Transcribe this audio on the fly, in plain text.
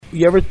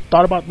you ever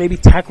thought about maybe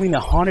tackling a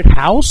haunted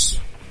house?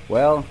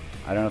 Well,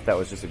 I don't know if that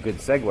was just a good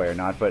segue or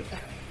not, but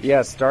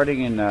yeah,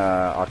 starting in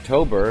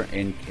October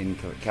in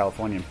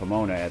California, in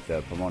Pomona, at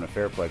the Pomona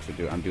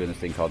Fairplex, I'm doing this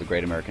thing called the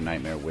Great American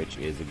Nightmare, which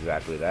is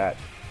exactly that.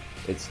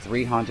 It's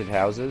 3 haunted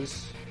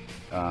houses.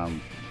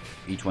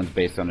 Each one's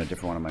based on a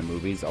different one of my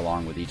movies.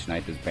 Along with each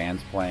night, there's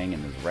bands playing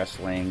and there's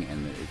wrestling,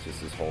 and it's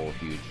just this whole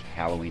huge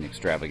Halloween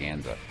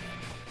extravaganza.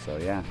 So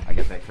yeah, I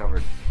got that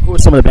covered. Who are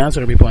some of the bands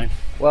that are going to be playing?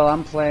 Well,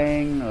 I'm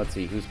playing, let's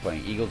see, who's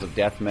playing? Eagles of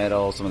Death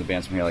Metal, some of the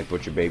bands from here like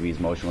Butcher Babies,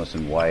 Motionless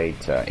in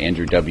White,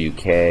 Andrew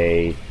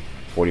WK,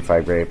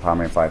 45 Grade,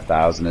 Pomeranian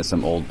 5000. There's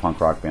some old punk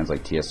rock bands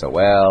like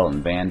TSOL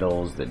and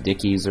Vandals. The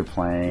Dickies are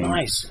playing.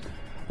 Nice.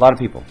 A lot of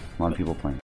people playing.